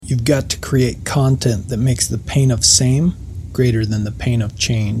You've got to create content that makes the pain of same greater than the pain of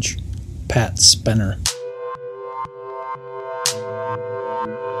change. Pat Spenner.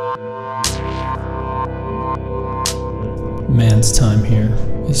 Man's time here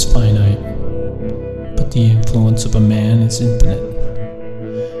is finite, but the influence of a man is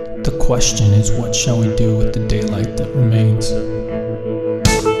infinite. The question is, what shall we do with the daylight that remains?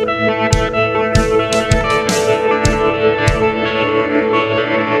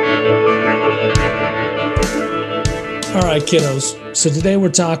 All right, kiddos. So today we're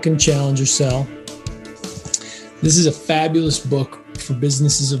talking Challenge or Sell. This is a fabulous book for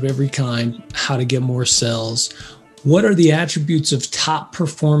businesses of every kind, how to get more sales. What are the attributes of top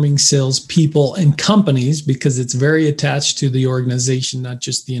performing salespeople and companies? Because it's very attached to the organization, not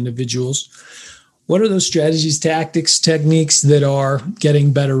just the individuals. What are those strategies, tactics, techniques that are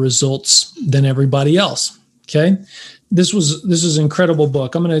getting better results than everybody else? Okay. This is an incredible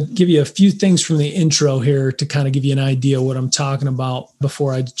book. I'm going to give you a few things from the intro here to kind of give you an idea of what I'm talking about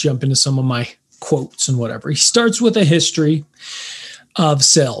before I jump into some of my quotes and whatever. He starts with a history of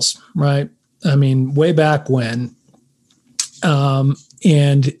sales, right? I mean, way back when.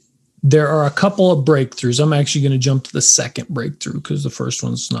 And there are a couple of breakthroughs. I'm actually going to jump to the second breakthrough because the first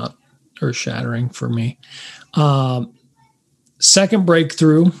one's not earth-shattering for me. Second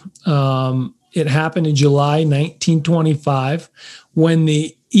breakthrough, it happened in July 1925 when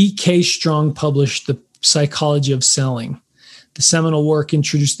the E.K. Strong published The Psychology of Selling. The seminal work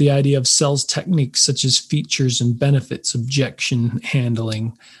introduced the idea of sales techniques such as features and benefits, objection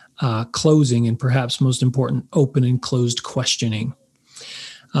handling, closing, and perhaps most important, open and closed questioning.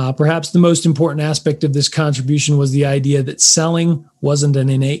 Perhaps the most important aspect of this contribution was the idea that selling wasn't an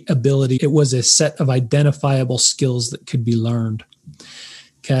innate ability. It was a set of identifiable skills that could be learned.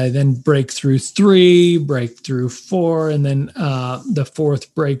 Okay, then breakthrough 3, breakthrough 4, and then the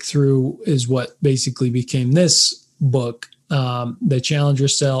fourth breakthrough is what basically became this book, The Challenge or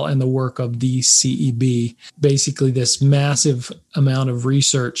Sell and the work of the CEB. Basically, this massive amount of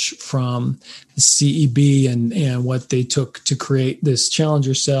research from the CEB and what they took to create this Challenge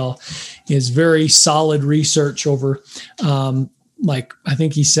or Sell is very solid research over, I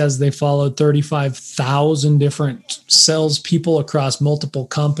think he says they followed 35,000 different salespeople across multiple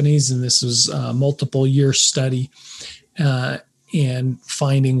companies. And this was a multiple year study and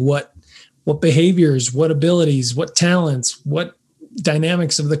finding what behaviors, what abilities, what talents, what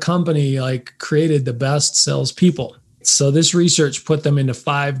dynamics of the company created the best salespeople. So this research put them into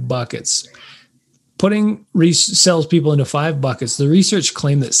 5 buckets. Putting salespeople into 5 buckets, the research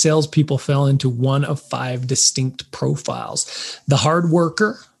claimed that salespeople fell into one of 5 distinct profiles: the hard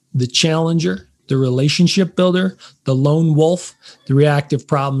worker, the challenger, the relationship builder, the lone wolf, the reactive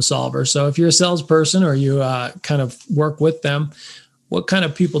problem solver. So if you're a salesperson or you kind of work with them, what kind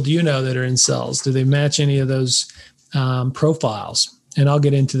of people do you know that are in sales? Do they match any of those profiles? And I'll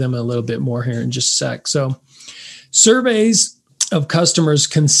get into them a little bit more here in just a sec. So surveys of customers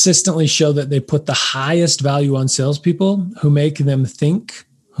consistently show that they put the highest value on salespeople who make them think,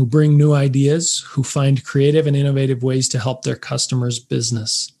 who bring new ideas, who find creative and innovative ways to help their customers'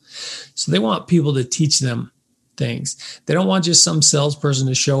 business. So they want people to teach them things. They don't want just some salesperson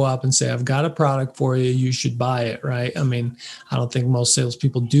to show up and say, I've got a product for you, you should buy it, right? I mean, I don't think most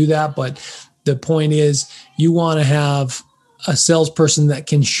salespeople do that, but the point is you want to have a salesperson that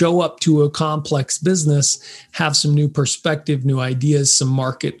can show up to a complex business, have some new perspective, new ideas, some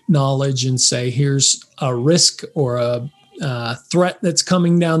market knowledge, and say, here's a risk or a threat that's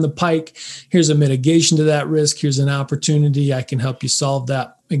coming down the pike. Here's a mitigation to that risk. Here's an opportunity. I can help you solve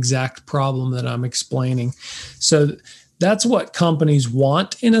that exact problem that I'm explaining. So that's what companies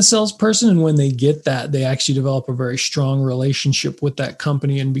want in a salesperson. And when they get that, they actually develop a very strong relationship with that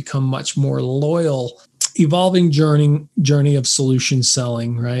company and become much more loyal. Evolving journey of solution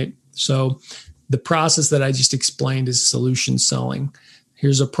selling, right? So the process that I just explained is solution selling.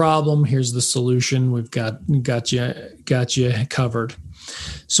 Here's a problem. Here's the solution. We've got you covered.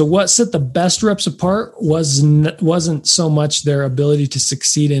 So what set the best reps apart wasn't so much their ability to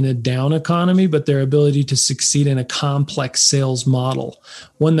succeed in a down economy, but their ability to succeed in a complex sales model,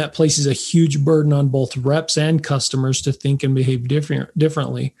 one that places a huge burden on both reps and customers to think and behave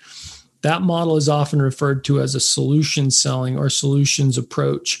differently. That model is often referred to as a solution selling or solutions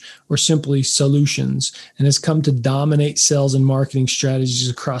approach, or simply solutions, and has come to dominate sales and marketing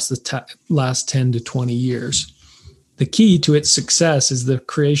strategies across the last 10 to 20 years. The key to its success is the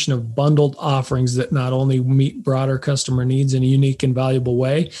creation of bundled offerings that not only meet broader customer needs in a unique and valuable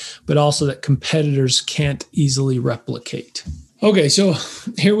way, but also that competitors can't easily replicate. Okay, so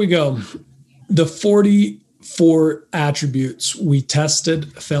here we go. The 40 4 attributes we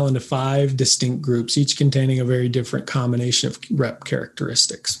tested fell into 5 distinct groups, each containing a very different combination of rep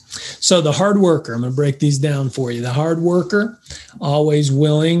characteristics. So the hard worker, I'm going to break these down for you. The hard worker, always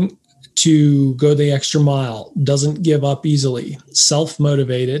willing to go the extra mile, doesn't give up easily,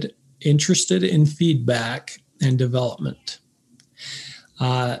 self-motivated, interested in feedback and development.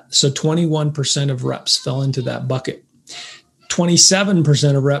 So 21% of reps fell into that bucket.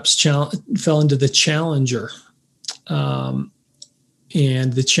 27% of reps fell into the challenger. And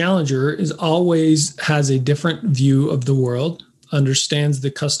the challenger always has a different view of the world, understands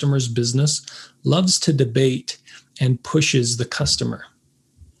the customer's business, loves to debate, and pushes the customer.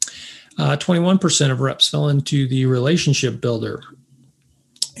 21% of reps fell into the relationship builder,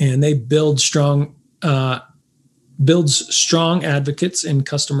 and they builds strong advocates in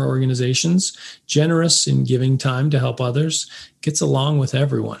customer organizations, generous in giving time to help others, gets along with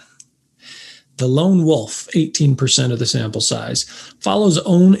everyone. The lone wolf, 18% of the sample size, follows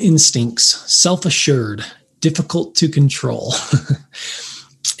own instincts, self-assured, difficult to control.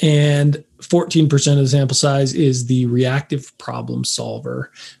 And 14% of the sample size is the reactive problem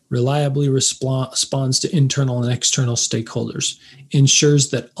solver, reliably responds to internal and external stakeholders, ensures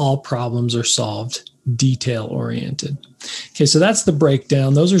that all problems are solved, detail-oriented. Okay, so that's the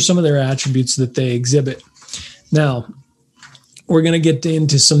breakdown. Those are some of their attributes that they exhibit. Now, we're going to get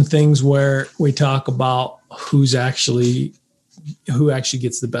into some things where we talk about who actually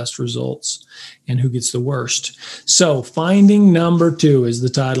gets the best results and who gets the worst. So finding number 2 is the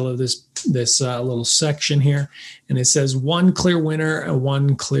title of this little section here. And it says 1 clear winner and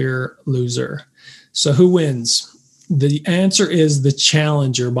 1 clear loser. So who wins? The answer is the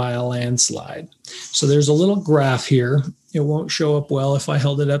challenger by a landslide. So there's a little graph here. It won't show up well if I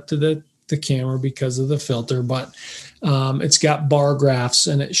held it up to the camera because of the filter, but it's got bar graphs,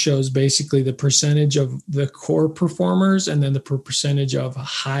 and it shows basically the percentage of the core performers and then the percentage of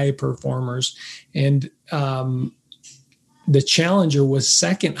high performers. And the challenger was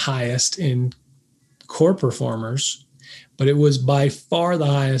second highest in core performers, but it was by far the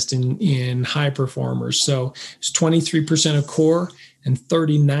highest in high performers. So it's 23% of core and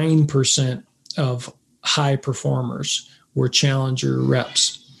 39% of high performers were challenger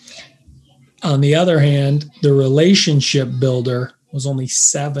reps. On the other hand, the relationship builder was only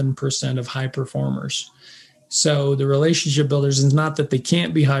 7% of high performers. So the relationship builders is not that they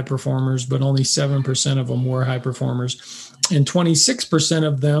can't be high performers, but only 7% of them were high performers. And 26%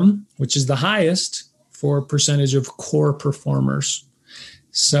 of them, which is the highest for percentage of core performers.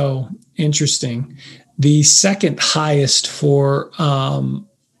 So interesting. The second highest for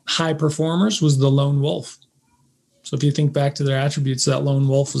high performers was the lone wolf. So if you think back to their attributes, that lone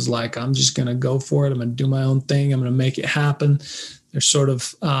wolf was like, I'm just going to go for it. I'm going to do my own thing. I'm going to make it happen. They're sort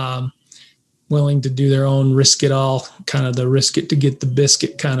of willing to do their own risk it all, kind of the risk it to get the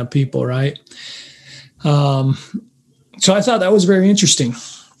biscuit kind of people, right? So I thought that was very interesting.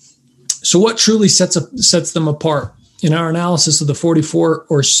 So what truly sets them apart? In our analysis of the 44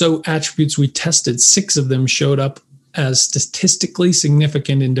 or so attributes we tested, 6 of them showed up as statistically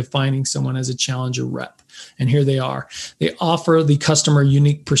significant in defining someone as a challenger rep. And here they are. They offer the customer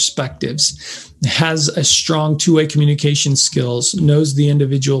unique perspectives, has a strong two-way communication skills, knows the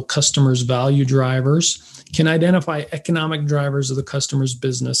individual customer's value drivers, can identify economic drivers of the customer's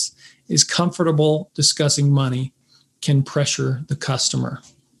business, is comfortable discussing money, can pressure the customer.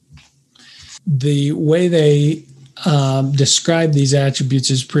 The way they describe these attributes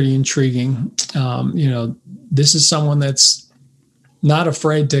is pretty intriguing. This is someone that's not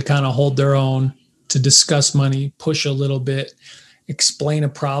afraid to kind of hold their own, to discuss money, push a little bit, explain a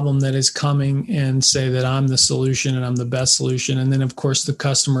problem that is coming and say that I'm the solution and I'm the best solution. And then, of course, the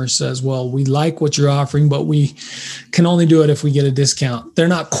customer says, well, we like what you're offering, but we can only do it if we get a discount. They're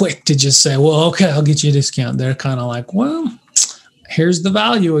not quick to just say, well, okay, I'll get you a discount. They're kind of like, well, here's the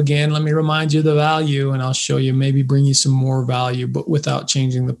value again. Let me remind you of the value and I'll show you, maybe bring you some more value, but without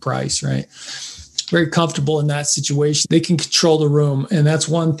changing the price, right? Very comfortable in that situation. They can control the room. And that's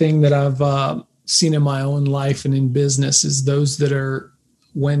one thing that I've seen in my own life and in business is those that are,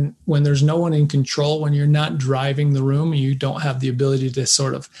 when there's no one in control, when you're not driving the room and you don't have the ability to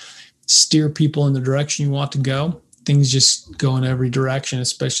sort of steer people in the direction you want to go, things just go in every direction,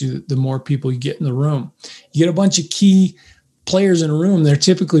 especially the more people you get in the room. You get a bunch of key players in a room. They're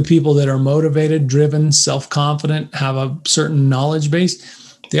typically people that are motivated, driven, self-confident, have a certain knowledge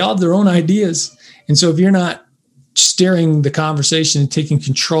base. They all have their own ideas. And so if you're not steering the conversation and taking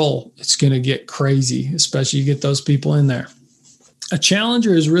control, it's going to get crazy, especially you get those people in there. A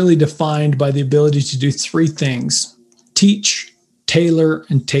challenger is really defined by the ability to do 3 things: teach, tailor,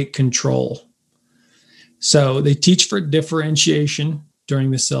 and take control. So they teach for differentiation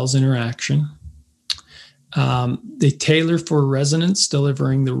during the sales interaction. They tailor for resonance,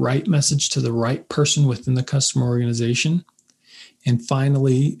 delivering the right message to the right person within the customer organization. And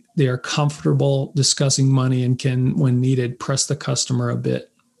finally, they are comfortable discussing money and can, when needed, press the customer a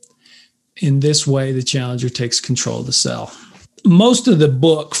bit. In this way, the challenger takes control of the sell. Most of the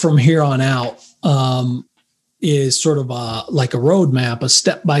book from here on out is sort of like a roadmap, a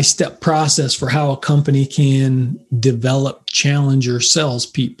step-by-step process for how a company can develop challenger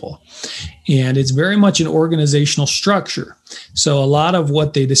salespeople. And it's very much an organizational structure. So a lot of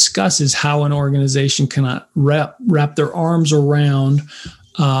what they discuss is how an organization can wrap their arms around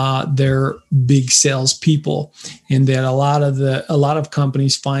their big salespeople, and that a lot of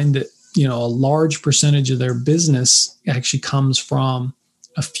companies find that a large percentage of their business actually comes from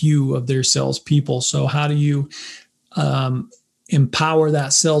a few of their salespeople. So how do you empower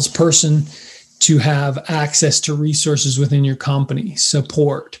that salesperson to have access to resources within your company,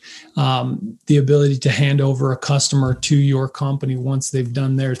 support, the ability to hand over a customer to your company once they've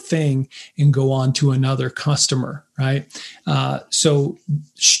done their thing and go on to another customer, right? So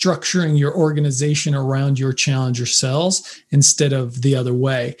structuring your organization around your challenger sales instead of the other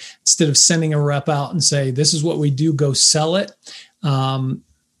way. Instead of sending a rep out and say, this is what we do, go sell it.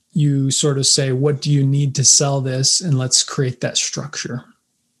 You sort of say, what do you need to sell this? And let's create that structure.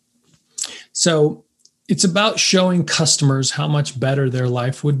 So it's about showing customers how much better their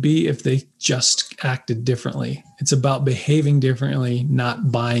life would be if they just acted differently. It's about behaving differently, not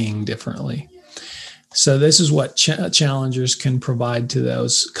buying differently. So this is what challengers can provide to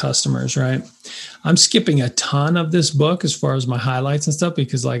those customers, right? I'm skipping a ton of this book as far as my highlights and stuff,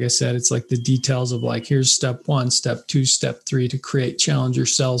 because like I said, it's like the details of like, here's step 1, step 2, step 3 to create challenger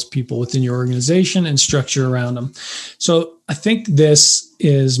salespeople within your organization and structure around them. So I think this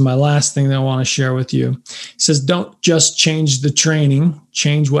is my last thing that I want to share with you. It says, don't just change the training,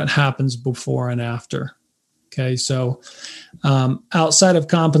 change what happens before and after. Okay, so outside of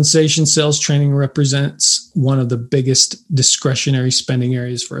compensation, sales training represents one of the biggest discretionary spending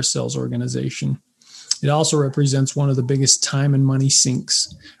areas for a sales organization. It also represents one of the biggest time and money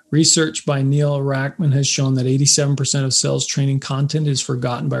sinks. Research by Neil Rackman has shown that 87% of sales training content is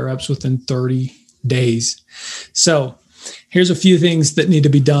forgotten by reps within 30 days. So here's a few things that need to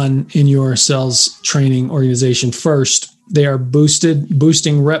be done in your sales training organization. First, they are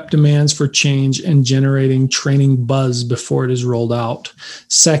boosting rep demands for change and generating training buzz before it is rolled out.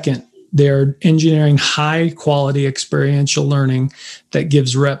 Second, they are engineering high quality experiential learning that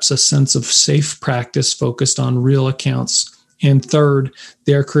gives reps a sense of safe practice focused on real accounts. And third,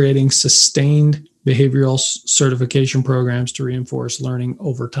 they are creating sustained behavioral certification programs to reinforce learning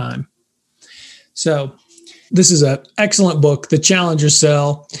over time. So this is an excellent book, The Challenger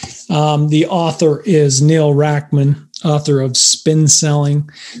Sell. The author is Neil Rackman, author of Spin Selling.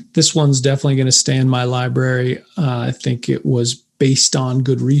 This one's definitely going to stay in my library. I think it was based on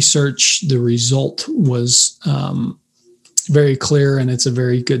good research. The result was very clear, and it's a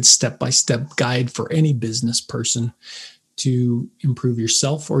very good step-by-step guide for any business person to improve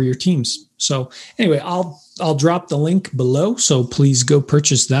yourself or your teams. So anyway, I'll drop the link below. So please go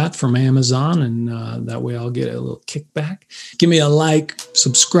purchase that from Amazon, and that way I'll get a little kickback. Give me a like,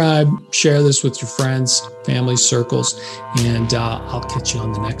 subscribe, share this with your friends, family, circles, and I'll catch you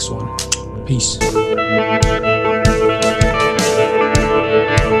on the next one. Peace.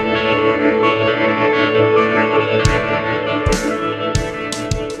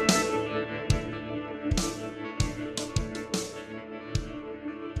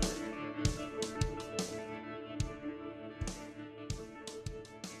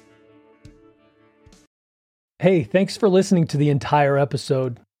 Hey, thanks for listening to the entire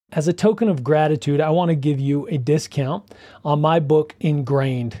episode. As a token of gratitude, I want to give you a discount on my book,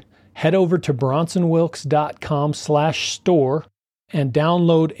 Ingrained. Head over to bronsonwilks.com/store and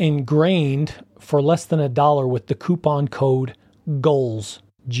download Ingrained for less than $1 with the coupon code GOALS,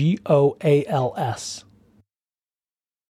 GOALS.